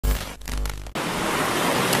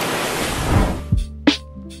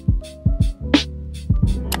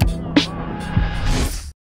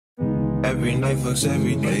Every night fucks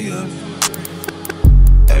every day up.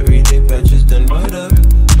 Every day patches done right up.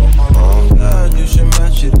 Oh God, you should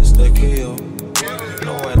match it, it's the KO.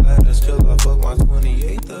 No one like this till I fuck my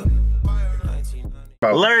 28th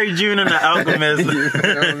up. Larry June The Alchemist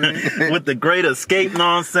with the Great Escape. Know what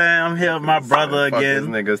I'm saying? I'm here with my brother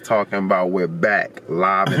again. This nigga's talking about we're back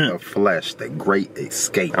live in the flesh. The Great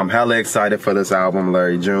Escape. I'm hella excited for this album.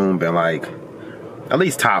 Larry June been like at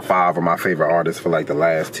least top 5 of my favorite artists for like the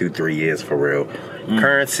last 2-3 years for real.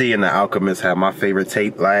 Currency and The Alchemist had my favorite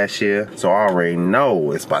tape last year, so I already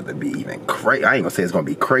know it's about to be even crazy. I ain't gonna say it's gonna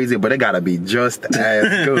be crazy, but it gotta be just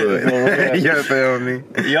as good. You feel me?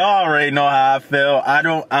 Y'all already know how I feel.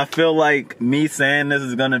 I feel like me saying this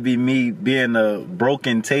is gonna be me being a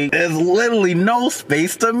broken tape. There's literally no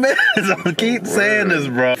space to miss. I keep saying this,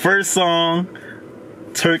 bro. First song,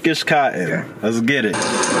 Turkish Cotton. Yeah. Let's get it.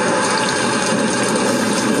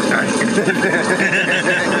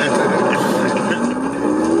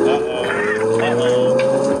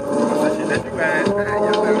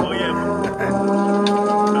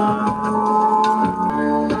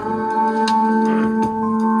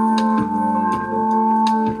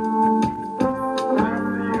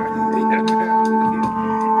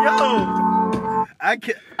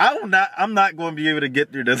 I'm not going to be able to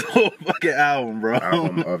get through this whole fucking album, bro.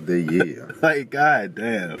 Album of the year. Like, god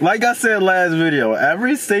damn. Like I said last video,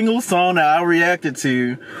 every single song that I reacted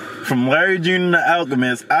to from Larry June The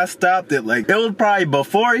Alchemist, I stopped it. Like, it was probably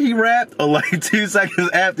before he rapped or like 2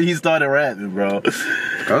 seconds after he started rapping, bro.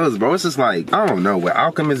 Cause, bro, it's just like, I don't know, with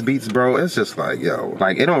Alchemist beats, bro, it's just like, yo,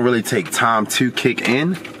 like, it don't really take time to kick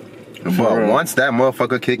in, but once that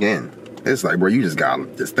motherfucker kick in, it's like, bro, you just gotta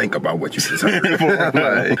just think about what you just heard.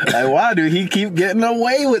 Like, why do he keep getting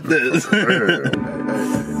away with this? Man,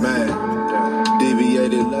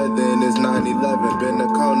 deviated leather in this 911. Been the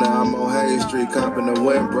corner, I'm on Hayes Street, copping a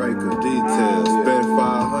windbreaker. Details, spent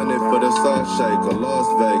 500 for the salt shaker. Las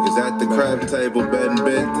Vegas, at the crab table, betting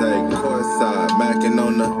big take. Courtside, macking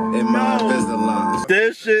on the in my Invisalign.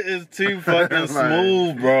 This shit is too fucking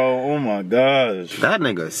smooth, bro. Oh my gosh. That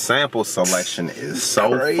nigga's sample selection is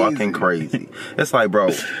so fucking crazy. It's like,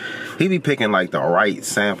 bro, he be picking like the right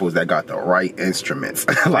samples that got the right instruments.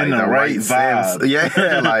 Like and the right vibe. Yeah,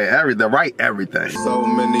 like the right everything. So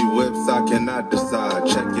many whips I cannot decide.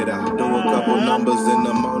 Check it out. Do a couple numbers in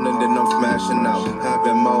the morning, then I'm smashing out.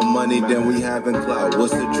 Having more money than we have in clout.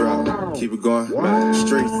 What's the drop? Keep it going.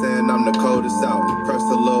 Street saying I'm the coldest out. Press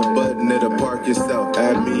a little button, it'll park yourself.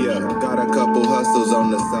 Add me up. Got a couple hustles on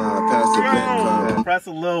the side. Passive income. Press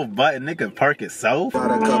a little button, it can park itself.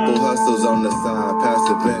 Got a couple hustles on the side.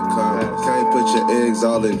 Passive income. Can't put your eggs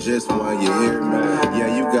all in just one, you hear me?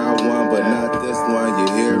 Yeah, you got one, but not this one, you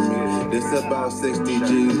hear me? This about 60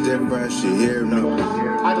 G's difference, you hear me?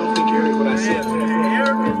 I don't think you hear me, but I said. You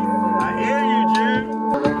hear me? I hear you, June.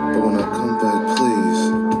 But when I come back, please,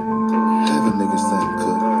 have a nigga something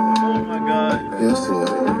cook. Oh my god. Yes, sir.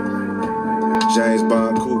 James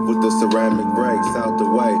Bond coupe with the ceramic brakes out the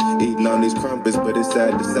way. Eating on these crumpets, but it's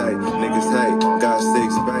sad to say. Niggas hate, got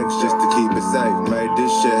 6 banks just to keep it safe. Made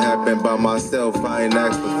this shit happen by myself, I ain't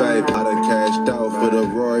asked for favor. I done cashed out for the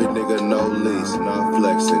Rory, nigga, no lease. Not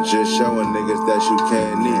flexing, just showing niggas that you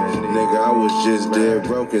can't eat. Nigga, I was just dead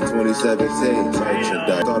broke in 2017.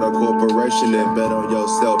 Merchandise. Start a corporation and bet on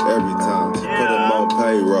yourself every time. Put them on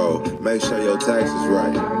payroll, make sure your taxes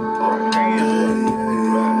right.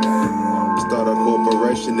 Start a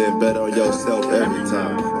corporation and bet on yourself every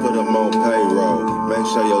time. Put them on payroll. Make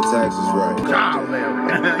sure your taxes right.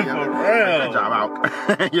 Good job out.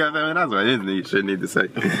 Yeah, I mean, that's what he should need to say.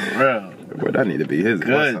 Real. But that need to be his.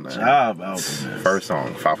 Good job, Alchemist. First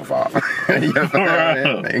song, 5 for 5. You know what I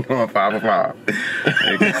mean? They going 5 for 5.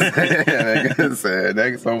 Nigga said,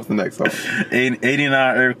 next song, what's the next song?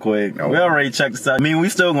 89 Earthquake. No. We already checked this out. I mean, we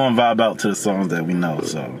still gonna vibe out to the songs that we know,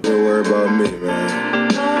 so. Don't worry about me,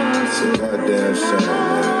 man. It's a goddamn shame,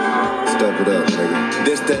 man. Step it up, nigga.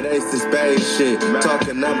 This that Ace of Spades shit.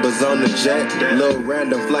 Talking numbers on the jet. Little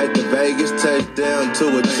random flight to Vegas. Touchdown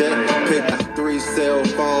to a check. Pick 3 cell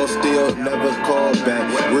phones, still never call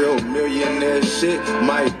back. Real millionaire shit.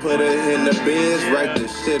 Might put her in the bins. Write the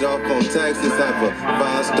shit off on taxes. Have a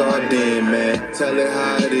 5-star den, man. Tell it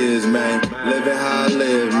how it is, man. Living how I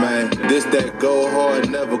live, man. This that go hard,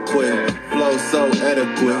 never quit. Flow so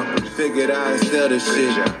adequate. Figured I'd sell the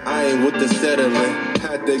shit. I ain't with the settling.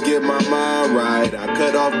 Had to get my mind right. I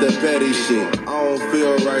cut off the petty shit. I don't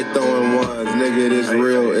feel right throwing ones. Nigga, this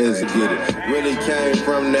real is get it. Really came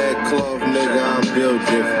from that cloth, nigga. I'm built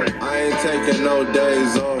different. I ain't taking no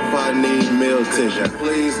days off. I need meal politician.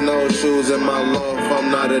 Please, no shoes in my loaf,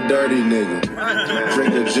 I'm not a dirty nigga.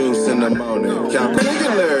 Drink the juice in the morning, count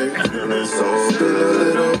Larry. So spin a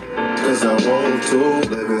little, cause I want to.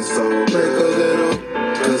 Living so make a little,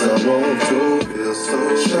 cause I want to. Feel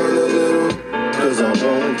so shine a little, cause I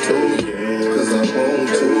want to. Cause I want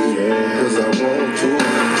to, cause I want to.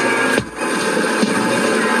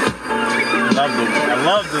 I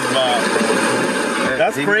love this vibe.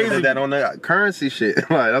 That's he crazy. Did that on the currency shit.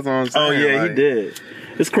 Like, that's what I'm saying. Oh yeah, like, he did.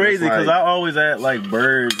 It's crazy because like, I always add like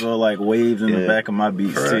birds or like waves in the back of my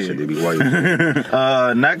beats too.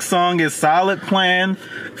 Next song is Solid Plan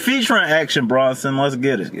featuring Action Bronson. Let's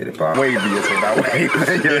get it. Get it, Bob. Wavy is about wavy.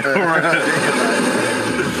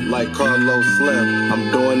 Like Carlos Slim, I'm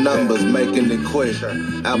doing numbers, making it quick.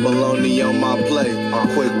 Abalone on my plate,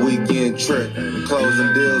 quick weekend trip.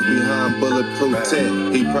 Closing deals behind bulletproof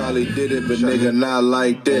tent. He probably did it, but nigga not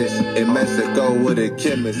like this. In Mexico with a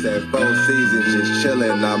chemist at 4 Seasons, just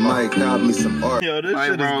chillin'. I might cop me some art. Yo,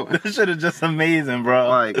 this shit is just amazing, bro.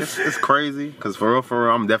 Like, it's crazy, cause for real,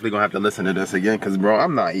 I'm definitely gonna have to listen to this again, cause bro,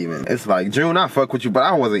 I'm not even. It's like, June, I fuck with you, but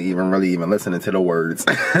I wasn't even really listening to the words.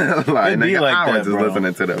 Like, nigga, like I was that, just bro.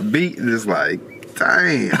 listening to the beat, just like,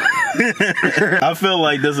 damn. I feel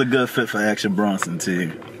like this is a good fit for Action Bronson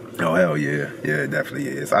too. Oh hell yeah, yeah, it definitely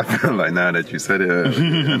is. I feel like now that you said it, I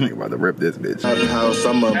think about to rip this bitch. House,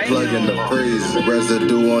 I'm unplugging the freezer.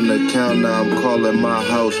 Residue on the counter, I'm calling my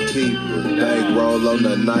housekeeper. Bankroll on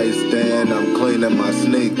the nightstand, I'm cleaning my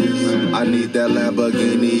sneakers. I need that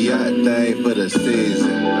Lamborghini yacht thing for the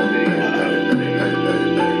season.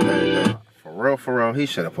 For real, he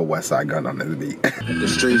should have put West Side Gun on this beat. The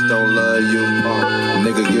streets don't love you,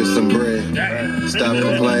 nigga, get some bread. Stop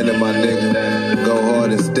complaining, my nigga. Go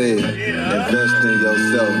hard instead. Invest in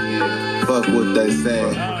yourself. Fuck what they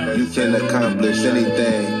saying. You can accomplish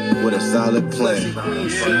anything with a solid plan.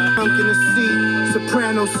 Drunk in the seat,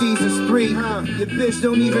 Soprano season 3. Your bitch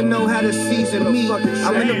don't even know how to season me.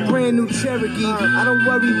 I'm in a brand new Cherokee. I don't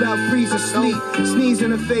worry about freezing sleep. Sneeze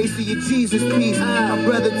in the face of your Jesus piece. My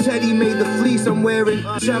brother Teddy made the fleece I'm wearing.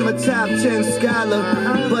 I'm a top 10 scholar,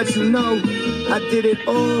 but you know I did it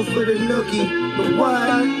all for the nookie. The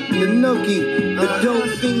what? The nookie. The dope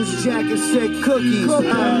fiend's jacket said cookies.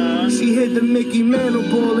 She hid the Mickey Mantle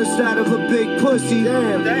ball inside of a big pussy.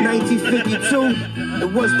 1952,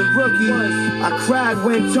 it was the rookie. I cried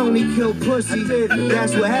when Tony killed pussy.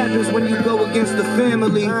 That's what happens when you go against the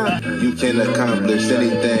family. You can accomplish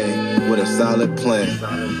anything with a solid plan.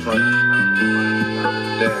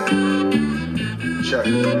 Check.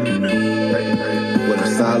 With a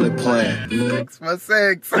solid plan. 6 for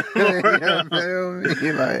 6. You feel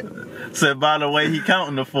me? Like, Said, by the way, he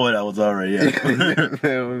counting the 4 that was already out.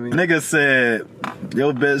 Nigga said,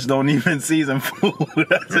 yo bitch don't even season food.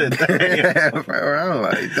 I said, damn. I'm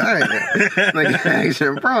like, dang. Like,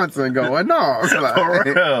 Action Bronson going off. Like, For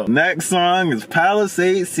real. Next song is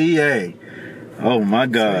Palisade CA. Oh my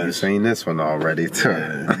so gosh. you've seen this one already too.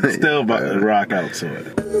 Yeah, still about to rock out to it.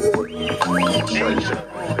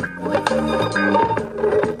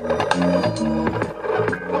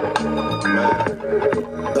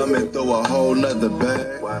 Thumbing through a whole nother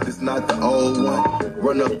bag. It's not the old one.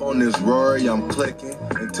 Run up on this Rory, I'm clicking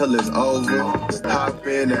until it's over. Hop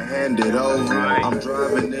in and hand it over. I'm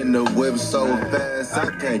driving in the whip so fast I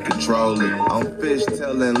can't control it. I'm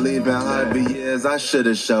fishtailing, leaving Javier's, I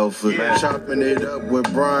should've chauffeured. Chopping it up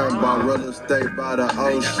with Brian by real estate by the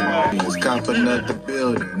ocean. He was copping up the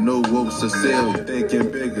building, new whoop Cecilia. Thinking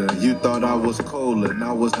bigger, you thought I was cooler, and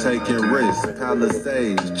I was taking risks.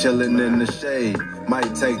 Palisades, chilling in the shade.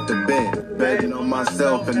 Might take the bet, betting on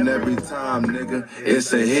myself, and every time, nigga,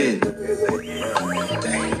 it's a hit. We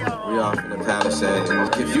off in the Palisades.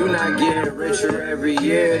 If you not getting richer every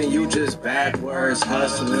year, then you just backwards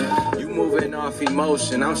hustling. You moving off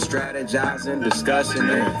emotion, I'm strategizing, discussing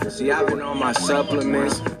it. See, I've been on my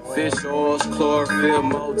supplements, fish oils, chlorophyll,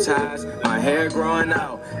 motives, my hair growing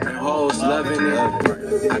out, and hoes loving it.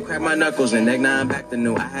 I crack my knuckles and egg 9 back to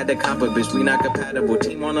new. I had to comp a bitch, we not compatible.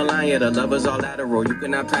 Team on the line, yeah, the lovers all lateral. You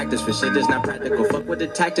cannot practice for shit that's not practical. Fuck with the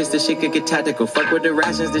tactics, this shit could get tactical. Fuck with the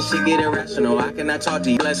rations, this shit get irrational. I cannot talk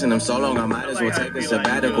to you, lesson them so long, I might as well take a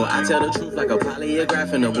sabbatical. I tell the truth like a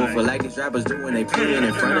polygraph in the booth. For like these rappers do when they pleading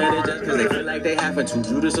in front of the judge, cause they feel like they having to.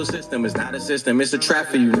 Judicial system is not a system, it's a trap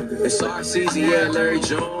for you. It's RCZ, yeah, Larry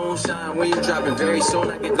June. Shine when you dropping very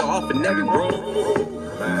soon, I can go off in every room.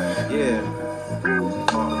 Yeah.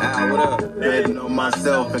 Al, what up? Betting on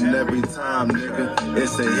myself, and every time, nigga,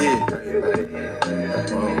 it's a hit.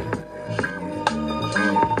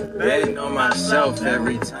 betting on myself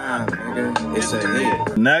every time, nigga. It's a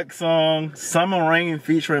hit. Next song, Summer Rain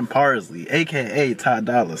featuring Parsley, aka Ty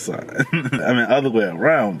Dolla $ign. I mean, other way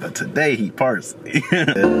around, but today he Parsley.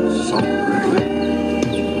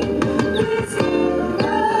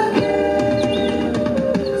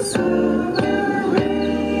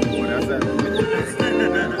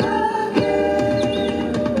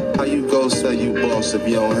 Say you boss if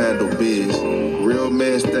you don't handle biz. Real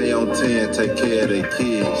men stay on 10, take care of their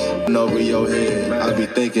kids. And over your head, I be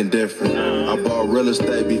thinking different. I bought real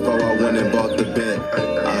estate before I went and bought the bed.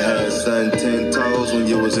 I had something 10 toes when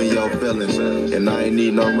you was in your feelings. And I ain't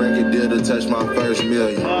need no record deal to touch my first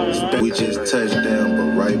million. We just touched down,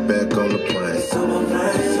 but right back on the plane.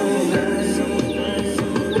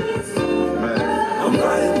 I'm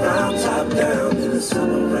riding round top down in the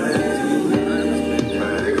summer rain.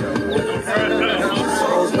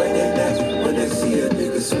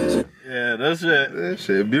 Yeah, This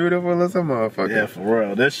shit beautiful as a motherfucker. Yeah, for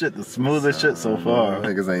real. This shit the smoothest shit so far.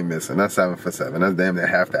 Niggas ain't missing. That's 7 for 7. That's damn near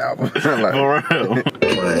half the album. Like, for real.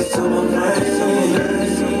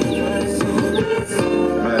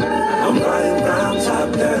 I'm riding round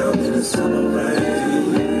top down in the summer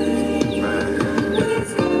rain.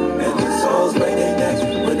 And these souls break their necks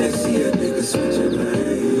when they see a nigga switching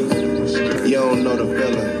lanes. You don't know the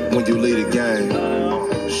feeling when you lead a game.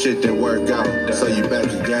 Shit didn't work out, so you back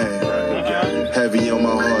again. Heavy on my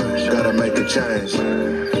heart, gotta make a change.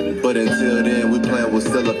 But until then, we playing with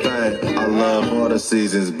still a thing. I love all the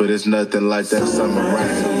seasons, but it's nothing like that summer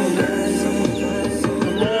rain.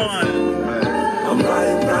 I'm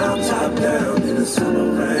riding round top down in the summer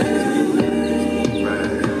rain.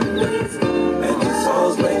 And these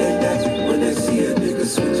souls break their necks when they see a nigga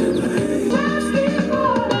switching lanes.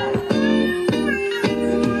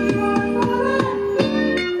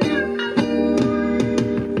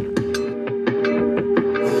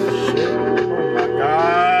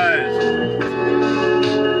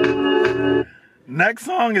 Next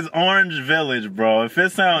song is Orange Village, bro. If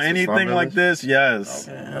it sound anything like this, yes.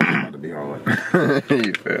 Okay, I'm about to be on it.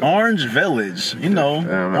 You feel? Orange Village, you know,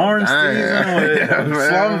 Orange season,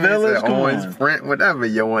 Slum Village, come Orange on. print, whatever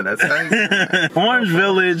you want to say. Orange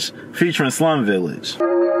Village featuring Slum Village.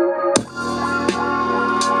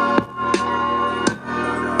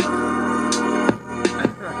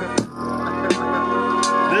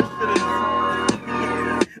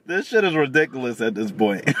 This shit is ridiculous at this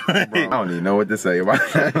point. Bro, I don't even know what to say about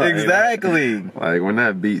that. Exactly. Like when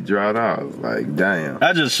that beat dropped out, I was like, damn.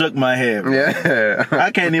 I just shook my head, bro. Yeah.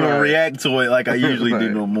 I can't even react to it like I usually do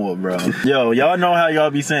no more, bro. Yo, y'all know how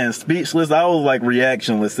y'all be saying speechless? I was like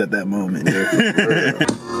reactionless at that moment.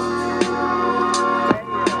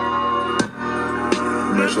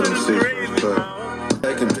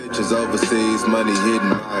 Taking pictures overseas, money hitting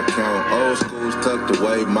my account. Old school's tucked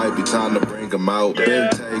away, might be time to bring them out. Big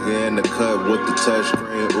Tiger in the cut with the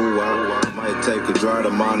touchscreen. Ooh, I might take a drive to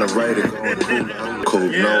Monterey to go and cool out. Cool,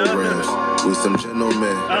 no rims. We some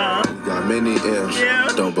gentlemen. We got many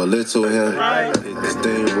M's. Don't belittle him. Hit the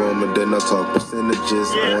steam room and then I talk percentages.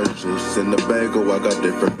 Orange juice in the bagel. I got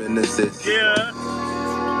different businesses.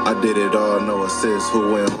 I did it all, no assist.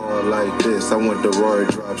 Who went hard like this? I went to Rory,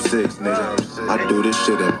 drop 6, nigga. I do this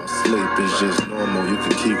shit in my sleep. It's just normal. You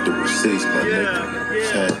can keep the receipts, my nigga.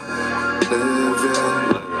 Living,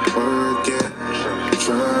 working,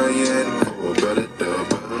 trying for a better day.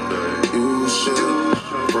 You should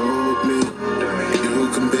wrote me. You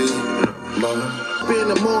can be mine. In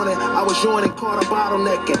the morning, I was joining, caught a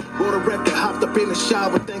bottlenecking. Wrote a record, hopped up in the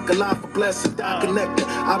shower, thank a lot for blessing. I connected,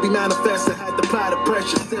 I be manifesting, had to apply the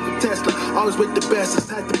pressure. Civic Tesla, always with the bestest,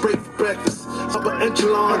 had to break for breakfast. Upper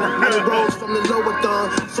echelon, I rose from the lower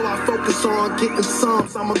dawn, so I focus on getting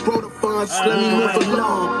sums. I'ma grow the funds, let me move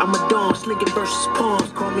along. I'm a dawn, slinking versus palms,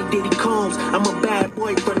 call me Diddy Combs. I'm a bad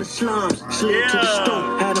boy from the slums, slid to the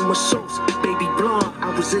stone, had him a sauce, baby blonde.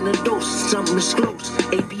 I was in a dose, something is close,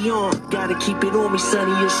 Avion, gotta keep it on me.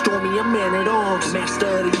 Sunny or stormy, a man at arms. Master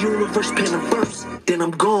of the universe, pen a verse, then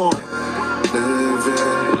I'm gone.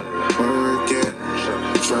 Living, working,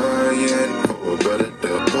 trying for a better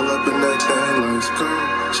day. Pull up in that thing like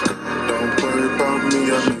skirt. Don't worry about me,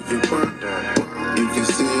 I make it work. You can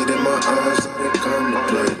see it in my eyes, how they come to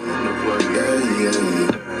play. Yeah.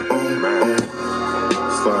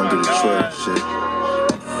 Slime to Detroit shit.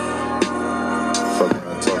 Fuck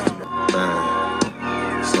around, talk to me.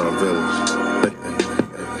 Man. Slum Village.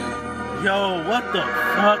 Yo, what the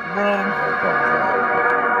fuck, bro?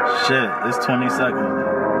 Shit, it's 20 seconds.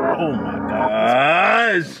 Oh my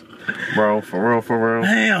gosh. Bro, for real.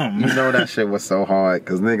 Damn. You know that shit was so hard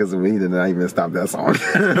because niggas we did not even stop that song.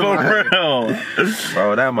 For real.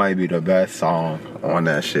 Bro, that might be the best song on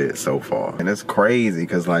that shit so far. And it's crazy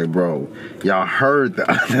because, like, bro, y'all heard the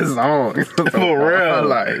other song. For real.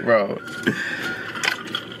 Like, bro.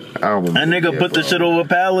 Album. That nigga put the shit over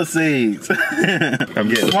Palisades. I'm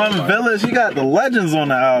getting Slum Village, he got the legends on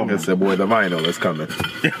the album. It's the boy, the vinyl is coming.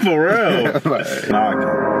 For real. Like,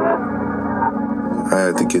 I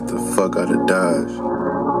had to get the fuck out of Dodge.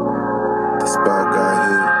 The spot got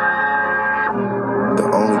hit. The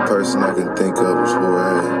only person I can think of is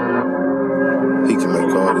Jorge. He can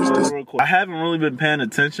make all this. I haven't really been paying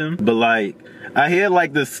attention, but like, I hear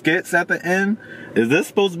like the skits at the end. Is this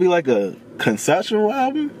supposed to be like a conceptual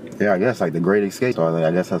album? Yeah, I guess like the Great Escape. So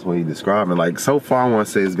I guess that's what he described. And like so far, I want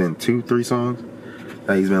to say it's been 2-3 songs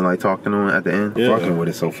that he's been like talking on at the end. Yeah. Fucking with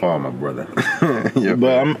it so far, my brother. Yeah,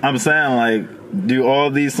 but I'm saying like, do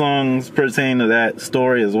all these songs pertain to that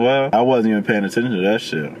story as well? I wasn't even paying attention to that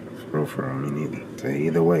shit. For real, me neither. So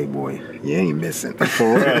either way, boy, you ain't missing.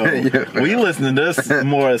 For real. Yeah. We listen to this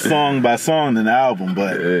more song by song than album,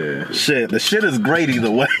 but shit, the shit is great either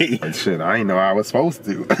way. Like, shit, I ain't know I was supposed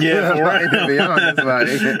to. Yeah, for like, real. to be honest,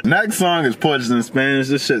 like. Next song is Portuguese in Spanish.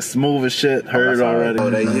 This shit smooth as shit. Heard it already. Oh,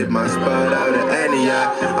 they hit my spot out of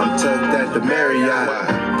Antioch. I'm tucked at the Marriott.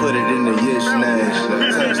 Put it in the Yish name.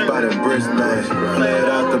 Tuck spot in Brisbane. Fled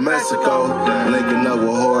out to Mexico. Linking up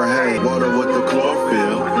with Jorge. Water with the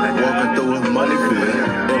chlorophyll. Walking through a money field.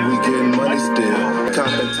 And we getting money still.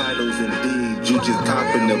 Copping titles indeed. You just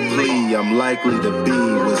copping the plea. I'm likely to be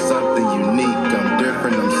with something unique. I'm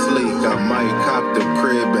different, I'm sleek. I might cop the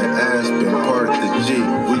crib and Aspen, park the Jeep.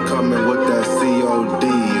 We coming with that COD.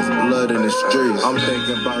 It's blood in the streets. I'm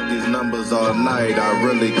thinking about these numbers all night. I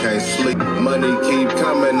really can't sleep. Money keep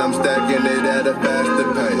coming. I'm stacking it at a faster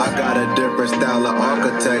pace. I got a different style of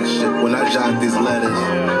architecture when I jot these letters.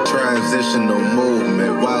 Transitional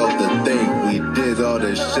movement. Wild to think we did all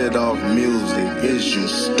this shit off music. Is you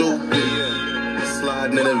stupid?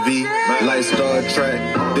 Sliding in a V, like Star Trek.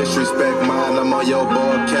 Disrespect mine, I'm on your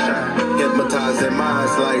ball cap. Hypnotizing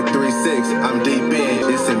minds like 3-6. I'm deep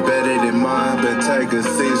in, it's embedded in mine. Been taking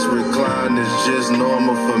seats, recline, it's just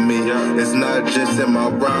normal for me. It's not just in my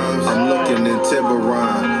rhymes. I'm looking in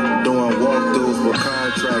Tiburon. Doing walkthroughs with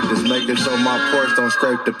contractors, making sure my Porsche don't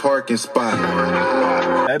scrape the parking spot.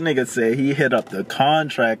 That nigga said he hit up the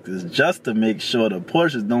contractors just to make sure the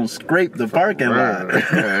Porsches don't scrape the parking lot.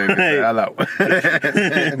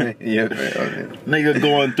 Nigga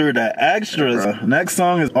going through the extras. Next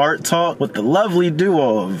song is Art Talk with the lovely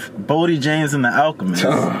duo of Bodie James and the Alchemist.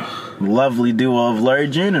 Lovely duo of Larry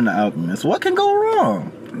June and the Alchemist. What can go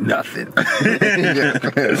wrong? Nothing.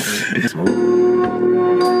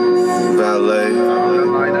 Valet,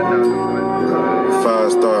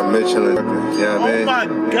 5-star Michelin. Yeah, Oh man. my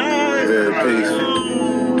god! Very peaceful.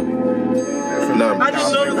 I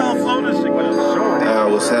just noticed how slow this shit goes. I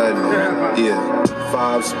was happening. Yeah.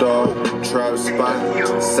 5-star trap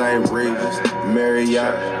spot. St. Regis,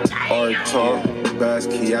 Marriott, Art Talk,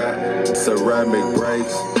 Basquiat, ceramic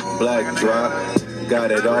brakes, black drop.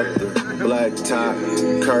 Got it off the black top.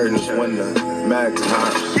 Curtains, window, Mac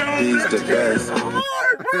top. He's the best.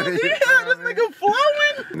 Yeah, this nigga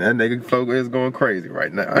flowing. That nigga folk is going crazy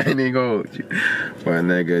right now. I ain't even gonna hold you. But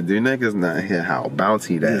nigga, do niggas not hear how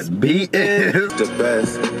bouncy that beat is? The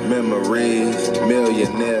best memories,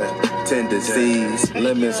 millionaire, tendencies,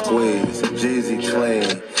 lemon squeeze, Jeezy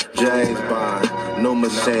clean, James Bond, no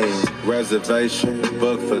machine, reservation,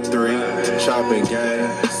 book for 3, chopping game,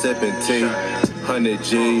 sipping tea, 100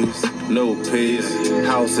 G's, no peace,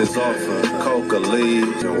 houses off of coca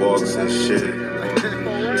leaves, and walks and shit.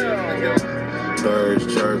 Birds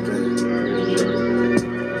chirping,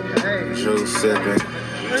 juice sipping.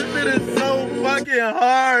 This shit is so fucking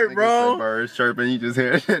hard, bro. Birds chirping, you just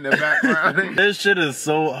hear it in the background. This shit is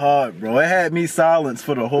so hard, bro. It had me silenced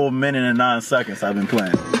for the whole minute and 9 seconds I've been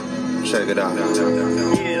playing. Check it out.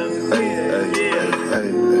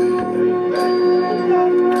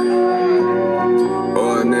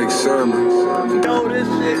 Or next summer. Yo, this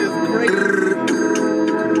shit is crazy.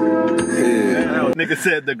 Yeah. Nigga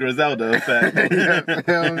said the Griselda effect. Them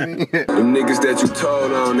niggas that you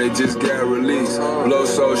told on, they just got released. Blow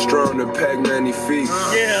so strong, the pack many feet.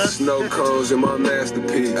 Yeah. Snow cones in my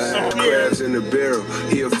masterpiece. Crabs in the barrel,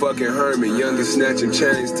 he a fucking hermit. Youngest snatching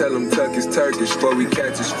chains, tell him tuck his Turkish before we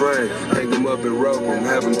catch his frame. Hang him up and rope him,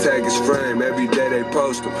 have him tag his frame. Every day they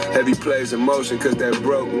post him. Heavy plays in motion, cause that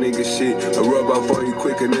broke nigga shit. I rub off on you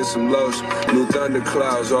quicker than some lotion. New thunder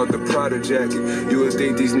clouds off the Prada jacket. You would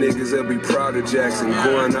think these niggas will be proud of jacket. Jackson,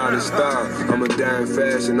 going out of style. I'm a damn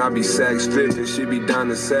fashion, I be sack stripping, she be down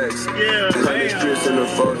to sex. 100 strips in a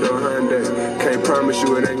photo Hyundai. Can't promise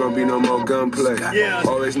you it ain't gonna be no more gunplay.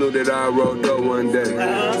 Always knew that I rolled up one day.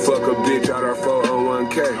 Fuck a bitch out our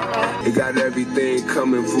 401k. It got everything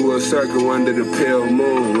coming full circle under the pale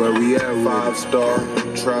moon. Where we at? 5-star,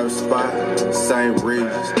 trap spot, St.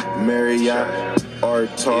 Regis, Marriott, Art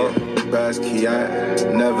Talk,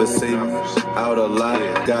 Basquiat, never see me out a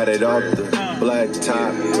lot. Got it off the black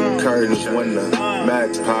top, curtains when the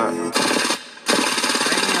Mac pop.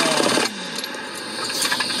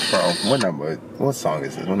 Bro, what number? What song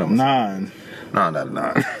is this? What number? 9. No, not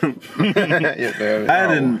 9.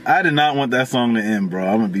 I did not want that song to end, bro.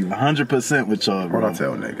 I'm gonna be 100% with y'all, bro. What I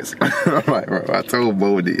tell niggas? I'm like, bro, I told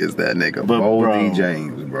Bodie is that nigga. But, Bodie bro,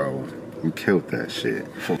 James, bro. You killed that shit.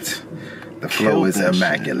 The flow is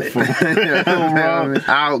immaculate.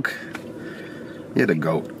 Alk. You're the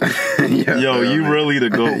GOAT. Yo, you really the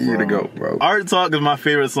GOAT, bro. You the GOAT, bro. Art Talk is my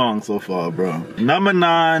favorite song so far, bro. Number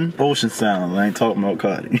 9, Ocean Sound. I ain't talking about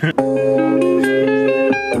Cardi.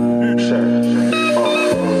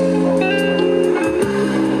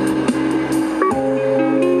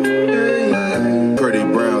 Pretty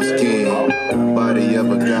brown skin, body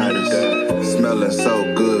of a goddess, smelling so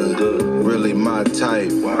good, really my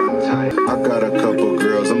type. I got a couple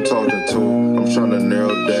girls I'm talking to, I'm trying to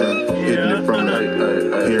narrow down, hitting it from the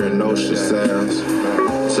hearing ocean sounds.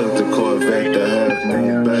 Took the Corvette to Half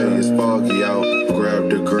Moon Bay, it's foggy out.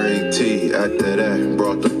 Grabbed the green tea, after that,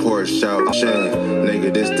 brought the Porsche out. Shane,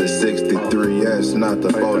 nigga, this the 63S, not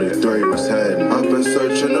the 43 was heading. I've been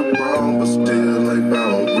searching the brown, but still ain't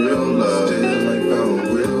found real love. Still ain't found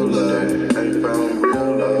real love. Ain't found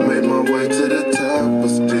real love. Made my way to the top, but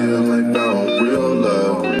still ain't found real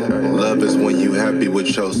love. Love is when you happy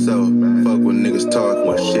with yourself. Fuck when niggas talk,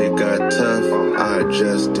 when shit got tough. I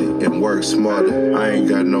adjusted and worked smarter. I ain't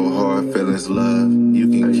got no hard feelings, love. You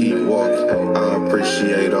can keep walking. I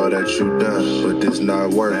appreciate all that you done, but this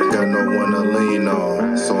not work. Got no one to lean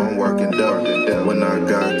on, so I'm working dark. When I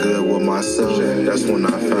got good with myself, that's when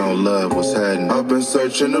I found love was hiding. I've been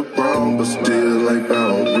searching the brown, but still ain't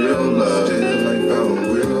found real love. Still ain't found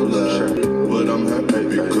real love. But I'm happy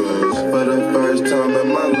because for the first time in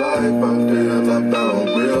my life, I feel I found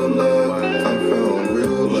real love. I found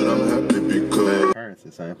real love. But I'm happy because Currency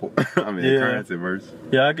sample. I mean, currency verse.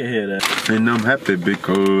 Yeah, I can hear that. And I'm happy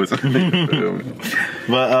because.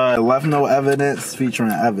 But Left No Evidence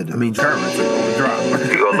featuring Evidence. I mean, currency on the drop.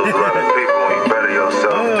 you gon' lose a lot of people when you better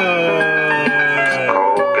yourself.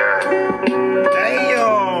 Cold guy.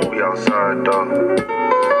 Damn! We outside, dog.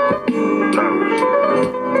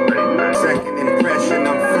 Second impression,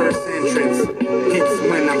 I'm first entrance. Hits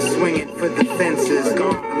when I'm swinging for the fences. A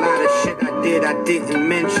lot of shit I didn't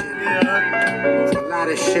mention. A lot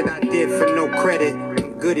of shit I did for no credit.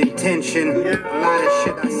 Good intention. A lot of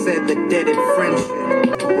shit I said that dead in friendship.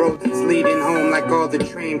 Road that's leading home like all the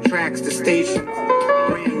train tracks to stations.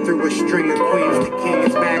 Ran through a string of queens. The king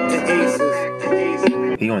is back to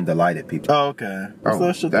aces. He on Delighted People. Oh, okay. What's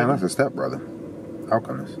that shit? Damn, that's a stepbrother.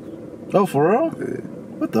 Alchemist. Oh, for real? Yeah.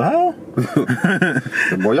 What the hell?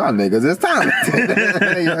 Boy, y'all niggas is talented.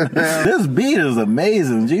 This beat is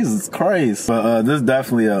amazing. Jesus Christ. But this is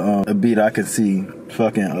definitely a beat I could see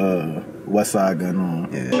fucking West Side Gun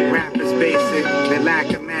on. Yeah. Rap is basic, they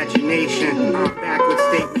lack imagination. Backward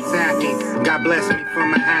statements at me. God bless me for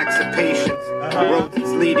my acts of patience. Road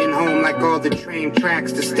that's leading home like all the train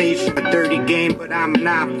tracks to station. A dirty game, but I'm an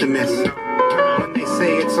optimist. When they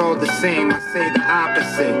say it's all the same, I say the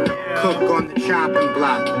opposite. Cook on the chopping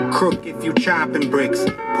block, crook if you chopping bricks.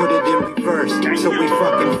 Put it in reverse, so we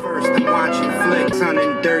fucking first. I'm watching flicks, sun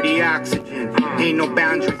and dirty oxygen. Ain't no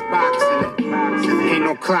boundaries boxing it. Ain't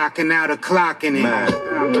no clocking out or clocking it.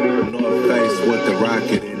 North Face with the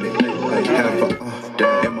rocket in it. Like half a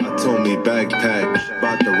in my Tommy backpack.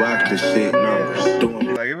 About to rock the shit.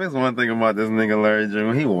 Like, if it's one thing about this nigga Larry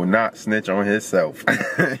June, he will not snitch on himself.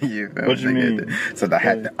 You know, what you mean? So I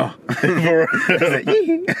had to, That's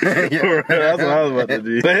what I was about to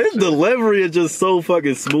do. But his delivery is just so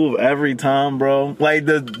fucking smooth every time, bro. Like,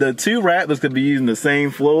 the two rappers could be using the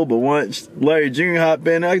same flow, but once Larry June hop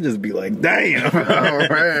in, I could just be like, damn.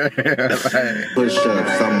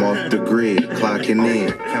 Push-ups, I'm off the grid, clocking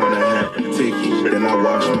in, counting half a ticket. Then I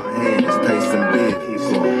wash my hands, pay some bills.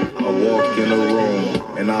 I walk in the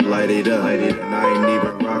room and I light it up, and I ain't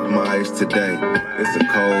even rock my ice today. It's a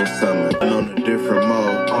cold summer, and on a different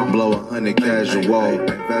mode. Blow 100 casual,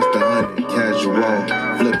 invest 100 casual,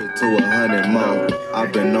 flip it to 100 more.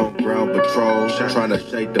 I've been on ground patrol, trying to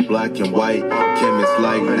shake the black and white. Chemist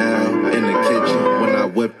like now in the kitchen when I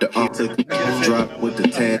whipped the took drop with the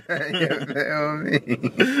 10.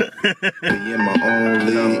 In my own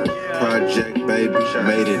league, project baby,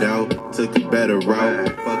 made it out, took a better route,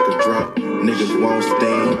 fuck a drop, niggas won't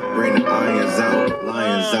steam, bring the irons out,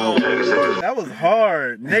 lions out. That was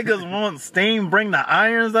hard. Niggas want steam, bring the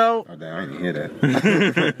irons out. Oh damn, I didn't hear that.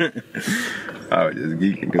 I was just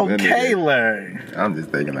geeking. Okay, Larry. I'm just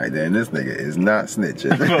thinking like, damn, this nigga is not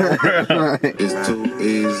snitching. It's too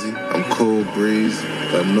easy, I'm cool breeze,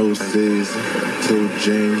 a new season, 2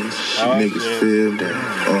 jeans, niggas feel that.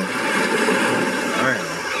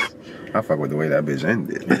 I fuck with the way that bitch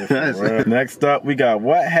ended. Next up, we got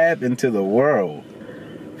What Happened to the World,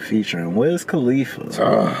 featuring Wiz Khalifa.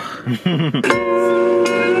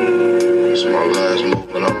 It's my last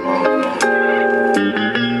move, but I'm on.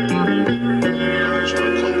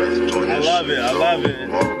 I love it, I love it.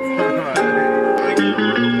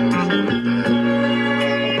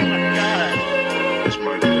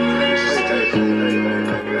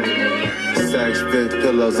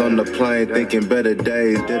 Pillows on the plane, thinking better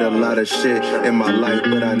days. Did a lot of shit in my life,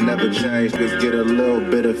 but I never changed. Just get a little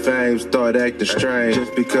bit of fame, start acting strange.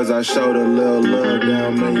 Just because I showed a little love,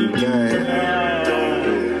 down man, you gang.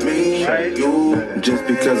 Just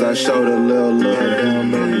because I showed a little love,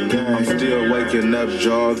 down man, you gang. I'm still waking up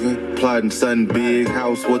jogging, plotting something big,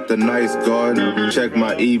 house with a nice garden. Check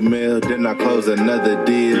my email, then I close another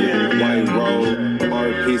deal. White roll,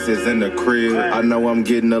 art pieces in the crib. I know I'm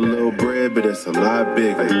getting a little bread, but it's a lot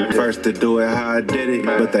bigger. First to do it how I did it,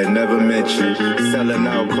 but they never mentioned selling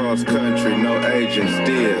out cross country, no agent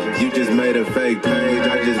still. You just made a fake page,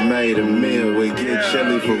 I just made a meal. We get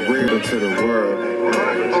chilly for real to the world.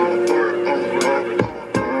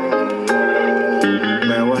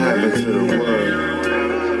 Man, what happened to the world?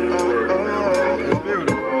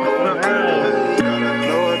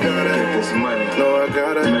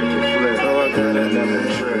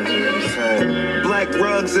 Black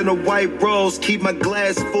rugs and a white rose, keep my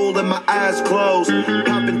glass full and my eyes closed.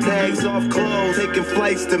 Popping tags off clothes, taking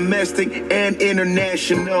flights domestic and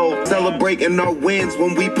international. Celebrating our wins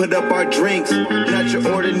when we put up our drinks. Not your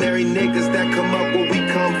ordinary niggas that come up where we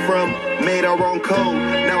come from. Made our own code,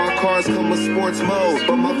 now our cars come with sports mode.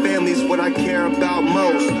 But my family's what I care about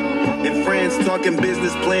most. And friends talking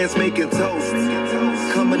business plans, making toasts.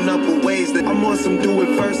 Coming up with ways that I'm on some do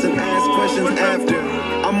it first and ask questions after.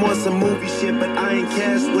 I'm on some movie shit, but I ain't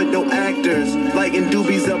cast with no actors. Lighting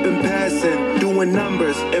doobies up and passing, doing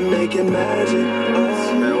numbers and making magic.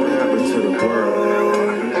 Man, what happened to the world?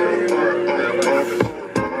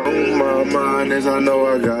 My mind is I know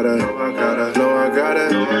I gotta, know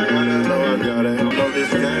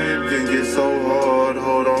this game can get so hard.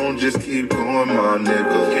 Hold on, just keep going, my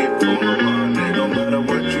nigga. Keep going, my nigga. No matter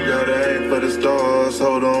what, you gotta aim for the stars.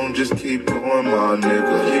 Hold on, just keep going, my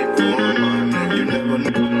nigga. Keep going, my nigga. You never know.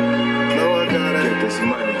 No, I gotta get this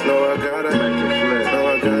money. No, I gotta make it flip. No, I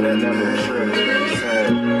gotta never trip.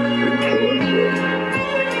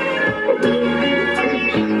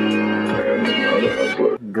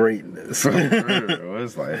 Greatness.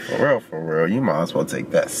 It's like, for real, you might as well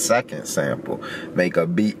take that second sample, make a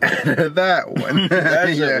beat out of that one.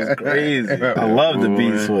 That shit was crazy. I love the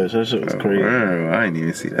beat switch. That shit was crazy. I didn't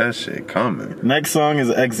even see that shit coming. Next song is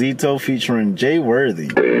Exito featuring Jay Worthy.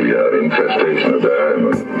 The infestation of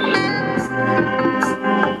diamonds.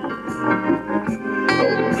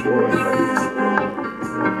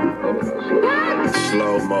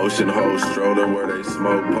 Slow motion, hoes strolling where they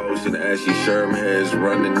smoke potion. Ashy Sherm heads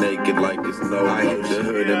running naked like it's no I hit the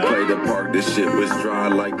hood and play the park. This shit was dry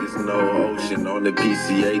like it's no ocean. On the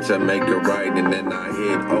PCH I make a right and then I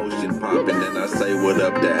hit ocean pop and then I say what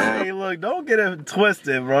up to Al. Hey, look, don't get it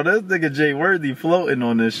twisted, bro. This nigga Jay Worthy floating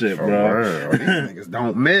on this shit, bro. For real. These niggas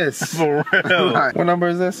don't miss. For real. What number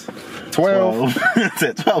is this? 12?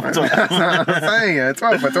 12. 12. I'm saying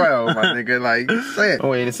 12 for 12, my nigga. Like, shit.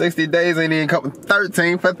 Wait, 60 days ain't even couple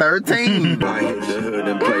 13 for 13. I hit the hood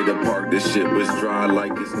and play the park. This shit was dry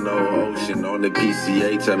like it's no ocean. On the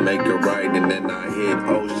PCH I make a right and then I hit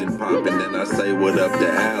ocean pop and then I say what up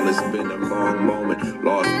to Al. It's been a long moment.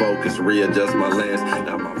 Lost focus, readjust my lens.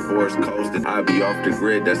 Now my force coasting. I be off the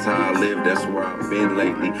grid. That's how I live. That's where I've been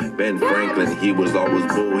lately. Ben Franklin, he was always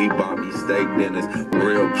bull. He bought me steak dinners.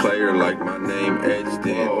 Real player like my name etched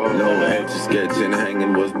in. No edge sketching,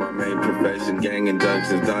 hanging was my main profession. Gang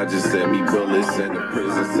inductions, Dodgers sent me bullets and a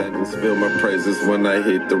prison sentence. Feel my presence when I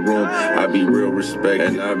hit the room. I be real respect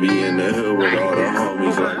and I be in the hood with all the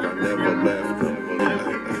homies like I never left them.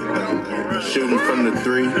 Shooting from the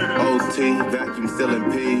 3, OT, vacuum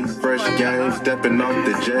sealing peas. Fresh game, stepping off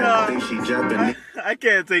the jet. Think she Japanese. I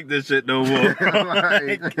can't take this shit no more.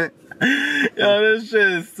 Yo, this shit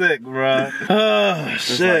is sick, bro. Oh,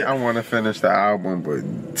 shit. Like, I want to finish the album, but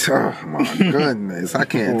oh my goodness, I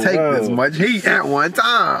can't take this much heat at one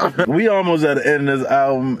time. We almost at the end of this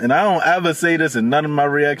album, and I don't ever say this in none of my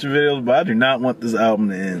reaction videos, but I do not want this album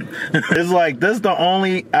to end. It's like, this is the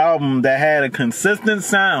only album that had a consistent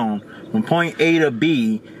sound from point A to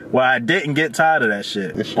B where I didn't get tired of that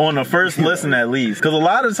shit. On the first listen at least. Because a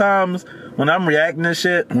lot of times, when I'm reacting to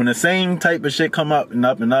shit, when the same type of shit come up and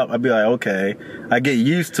up and up, I be like, okay, I get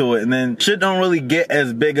used to it, and then shit don't really get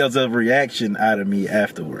as big as a reaction out of me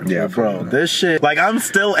afterwards. Yeah, bro, this shit, like, I'm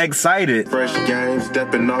still excited. Fresh game,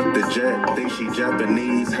 stepping off the jet, think she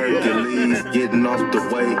Japanese, Hercules, getting off the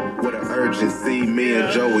way with an urgency. Me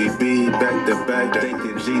and Joey B, back to back,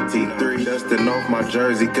 thinking GT3, dusting off my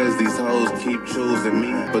jersey, cause these hoes keep choosing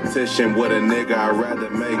me. Petition with a nigga, I'd rather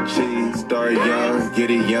make cheese. Start young, get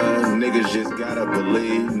it young, niggas just gotta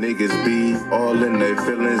believe. Niggas be all in their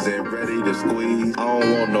feelings and ready to squeeze. I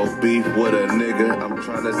don't want no beef with a nigga, I'm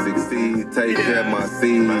trying to succeed. Take care of my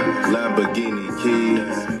seed, Lamborghini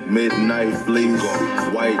keys, midnight fleece,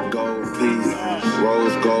 white gold piece,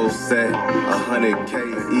 rose gold set, 100K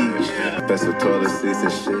each. Best of toilet seats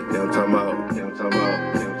and shit, you know what I'm talking about? You know what I'm talking about?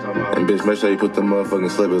 You know what I'm talking about? And bitch, make sure you put the motherfucking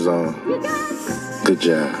slippers on. Good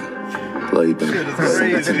job. Love you, baby.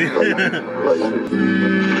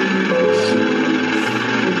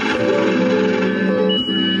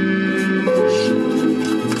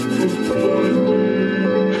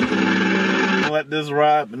 Let this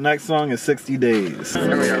ride. The next song is 60 Days. We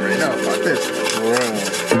already know about this.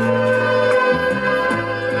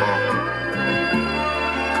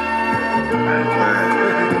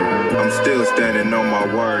 I'm still standing on my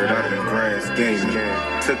word. I've been grand scheming.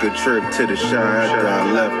 Took a trip to the Shire after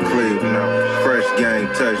I left Cleveland. Fresh game,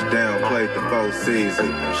 touchdown, played the 4th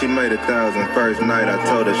season. She made 1,000 first night. I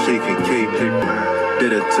told her she can keep it.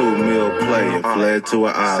 Did a 2 meal play and fled to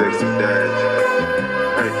an island. 60 days.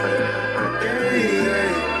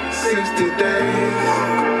 60 days.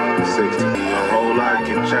 60. A whole lot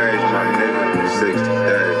can change, my nigga. 60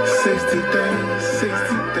 days. 60 days.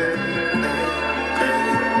 60 days.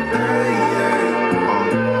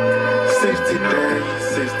 60 days.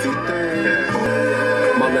 60 days.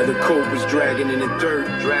 My leather coat was dragging in the dirt.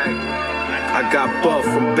 I got buff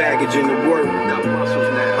from baggage in the work.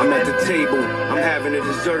 I'm at the table, I'm having a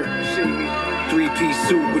dessert. 3-piece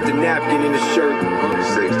suit with the napkin in the shirt.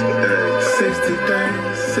 60 days. 60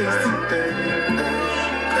 days. 60 days.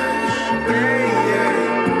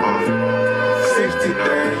 60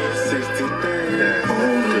 days. 60 days.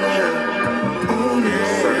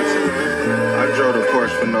 I drove the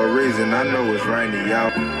Porsche for no reason. I know it's rainy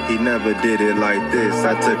out. He never did it like this.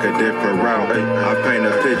 I took a different route. I paint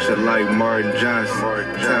a picture like Martin Johnson.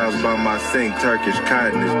 Towels by my sink, Turkish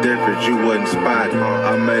cotton is different. You wouldn't spot it.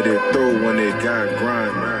 I made it through when it got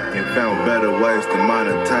grimy and found better ways to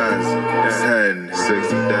monetize it. It's had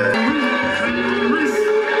 60 days.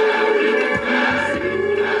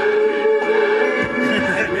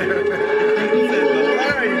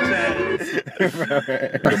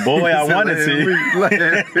 The boy I wanted to.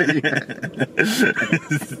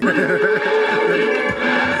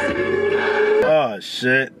 Oh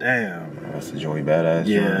shit! Damn. That's a Joey Badass.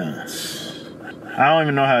 Yeah. I don't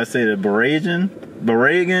even know how to say that. Baragan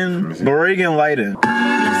Lighten.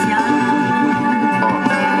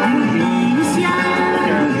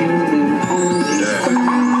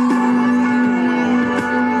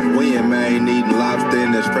 We in Maine eating lobster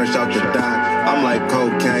and it's fresh out the dock. I'm like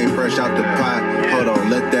cocaine fresh out the pot. Hold on,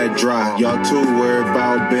 let that dry. Y'all too worried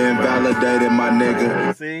about being validated, my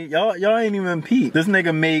nigga. See, y'all ain't even peep. This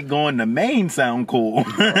nigga made going to Maine sound cool.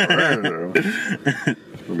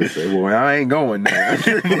 Say, boy, I ain't going there.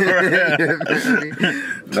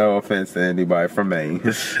 No offense to anybody from Maine.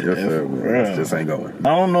 Just ain't going.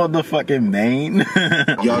 I don't know the fucking Maine.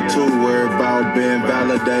 Y'all too worried about being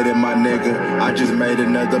validated, my nigga. I just made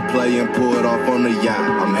another play and pulled off on the yacht.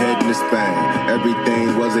 I'm heading to Spain.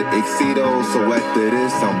 Everything was an excedo, so after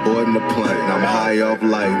this, I'm boarding the plane. I'm high off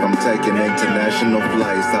life. I'm taking international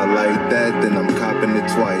flights. I like that, then I'm copping it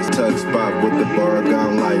twice. Tug spot with the bar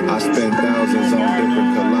gone light. I spent thousands on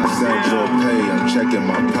different Sandro pay, I'm checking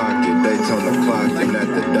my pocket. Daytona clock and at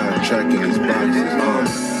the dock tracking these boxes.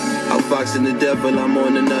 I'm foxing the devil, I'm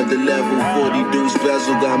on another level. 40 deuce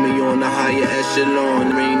bezel got me on a higher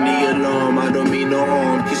echelon. Ring the alarm, I don't mean no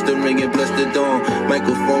harm. Kiss the ring and bless the dawn.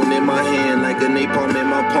 Microphone in my hand like a napalm in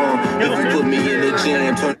my palm. If you put me in the jam,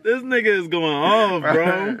 jam. Turn This nigga is going off,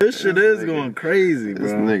 bro. This shit is going crazy, bro.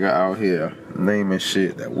 This nigga out here naming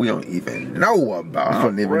shit that we don't even know about. I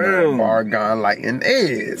don't even know Real. what Bargon Lighting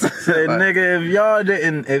is. Say, nigga, if y'all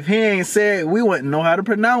didn't, if he ain't said it, we wouldn't know how to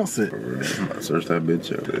pronounce it. I'm about to search that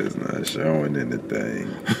bitch up. It's not showing anything.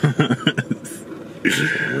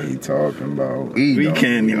 What he talking about? We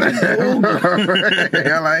can't even.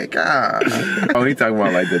 Yeah, like, oh, he talking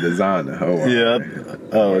about like the designer. Oh, Yeah. man.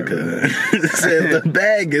 Oh, okay. Said the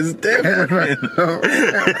bag is different.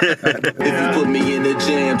 If you put me in the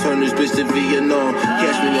jam, turn this bitch to Vietnam.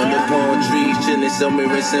 Catch me on the palm trees, chillin'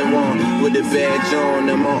 somewhere in San Juan. With a badge on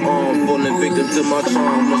and my arm, falling victim to my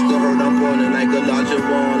charm. Must have heard I'm falling like a larger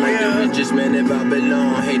one. Like the richest man in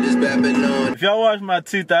Babylon. Hate this Babylon. If y'all watch my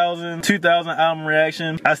 2000 album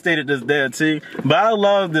reaction, I stated this there too. But I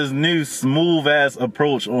love this new smooth ass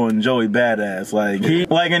approach on Joey Badass. Like in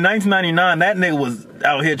 1999, that nigga was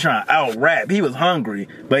out here trying to out rap. He was hungry,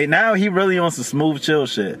 but now he really on some smooth chill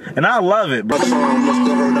shit, and I love it, bro. My charm must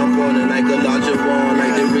have heard I'm falling like a larger one.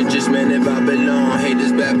 Like the richest man in Babylon. Hate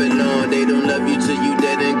this Babylon. They don't love you till you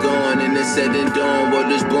dead and gone. And it's said and done.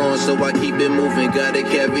 World is born, so I keep it moving. Gotta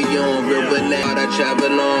carry on. Real relax. I travel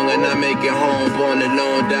long and I make it home. Born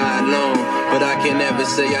alone, die alone. But I can never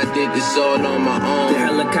say I did this all on my own. The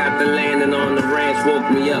helicopter landing on the ranch woke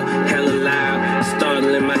me up hella loud.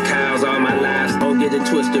 Startling my cows all my lives. Don't get it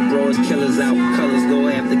twisted, bro. It's killers out. Colors go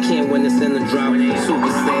after kin when it's in the drop.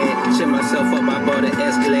 Super sad. Shit myself up. I bought an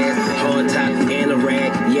S-Class. Hard top and a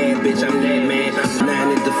rag. Yeah, bitch, I'm that man.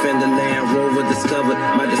 90 Defender Land Rover discovered.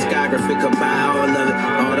 My discography could buy all of it.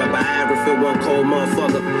 Autobiography, one cold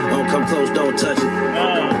motherfucker. Don't come close, don't touch it.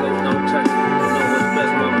 Don't come close, don't touch it. You know what's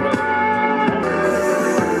best, my brother.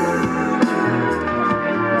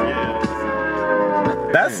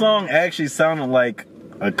 That song actually sounded like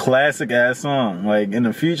a classic ass song. Like in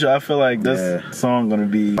the future, I feel like this song gonna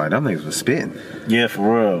be like them niggas was spitting. Yeah,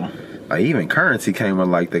 for real. Like even Currency came with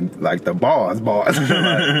like the bars.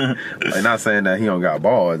 Like not saying that he don't got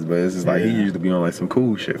bars, but it's just like he used to be on like some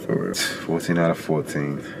cool shit for real. 14 out of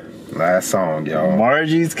 14. Last song, y'all.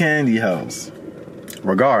 Margie's Candy House.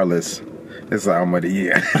 Regardless, it's album of the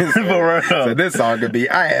year. For real. So this song could be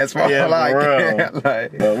ass for Yeah, like, for real.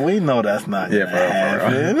 like, but we know that's not for real.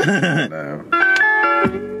 no.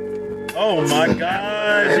 Oh my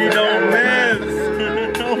gosh, he don't miss.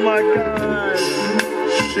 Oh my gosh.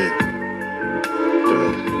 Shit.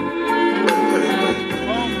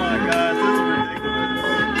 Oh my gosh, this is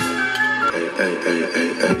ridiculous.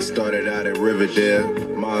 Hey. Started out at Riverdale.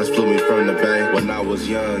 Moms flew me from the bank. When I was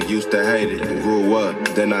young, used to hate it. Grew up,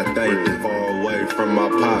 then I thanked it. Far away from my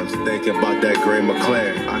pops, thinking about that gray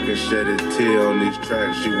McLaren. I could shed a tear on these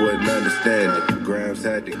tracks, you wouldn't understand it. Grams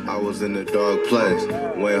had it, I was in a dark place.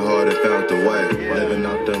 Went hard and found the way. Living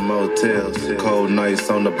out the motels, cold nights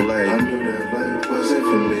on the blade. I knew that life wasn't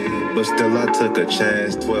for me, but still I took a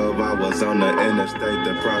chance. 12 hours on the interstate,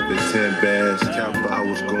 the profit 10 bands. I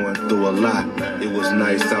was going through a lot, it was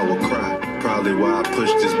nice, I would cry. Probably why I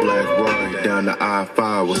pushed this black boy down the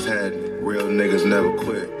I-5 was happening. Real niggas never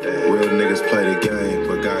quit. Real niggas play the game,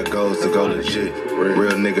 but got goals to go legit.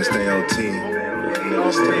 Real niggas stay on 10.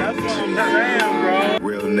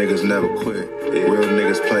 Real niggas never quit. Real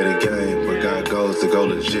niggas play the game, but got goals to go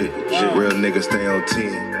legit. Real niggas stay on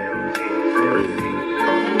 10.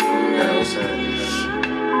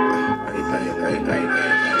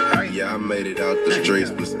 Yeah, I made it out the streets,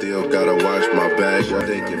 but still gotta watch my back.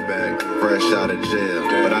 Thinking back, fresh out of jail,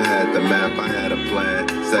 but I had the map, I had a plan.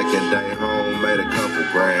 Second day home, made a couple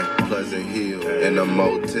grand. Pleasant Hill in a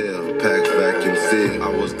motel, packs vacuum sealed. I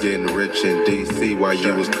was getting rich in DC while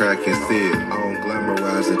you was cracking seal. I don't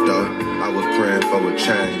glamorize it though, I was praying for a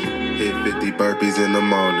change. Hit 50 burpees in the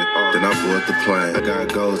morning, then I board the plane. I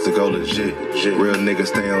got goals to go legit, real niggas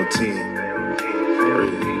stay on 10.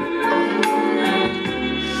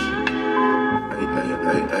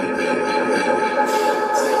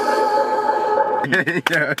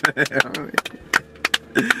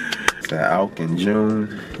 So Alk and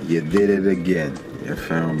June, you did it again. You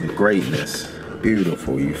feel me? Greatness.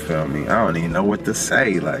 Beautiful, you feel me? I don't even know what to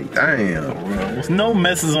say. Like, damn. There's no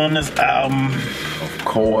misses on this album. Of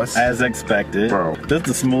course. As expected. Bro. This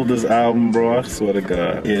the smoothest album, bro. I swear to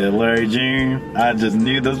God. Yeah, Larry June. I just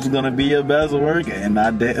knew this was gonna be your best work, and I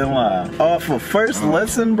didn't lie. For first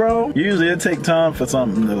listen, bro, usually it take time for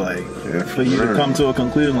something to like, for you to come to a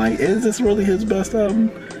conclusion. Like, is this really his best album?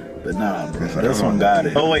 But nah, bro. This one got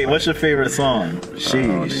it. Oh wait, what's your favorite song?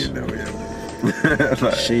 Sheesh.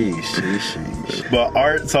 Sheesh. But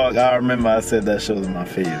Art Talk, I remember I said that show was my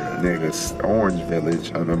favorite. Niggas, Orange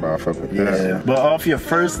Village. I remember I fuck with Yeah. that. But off your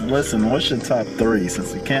first listen, what's your top 3?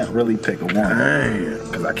 Since you can't really pick a one.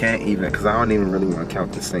 Because I don't even really want to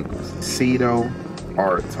count the singles. Cedo,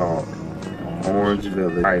 Art Talk, Orange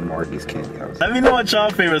Village. All right, Marcus Candy House. Let me know what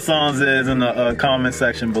y'all favorite songs is in the comment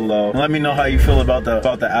section below. Let me know how you feel about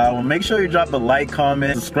the album. Make sure you drop a like,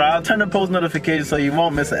 comment, subscribe, turn on post notifications so you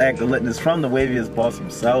won't miss an act of litness from the waviest boss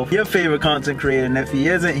himself. Your favorite content creator, and if he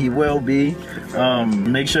isn't, he will be.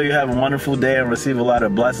 Make sure you have a wonderful day and receive a lot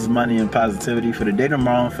of blessings, money, and positivity for the day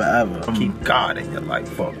tomorrow and forever. Keep God in your life,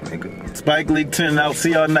 fuck, nigga. SpikeLeak 10 out.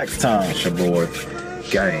 See y'all next time. It's your boy.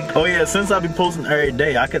 Gang. Oh yeah, since I be posting every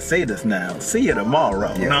day, I could say this now. See you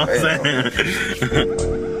tomorrow. You know what I'm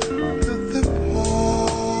saying?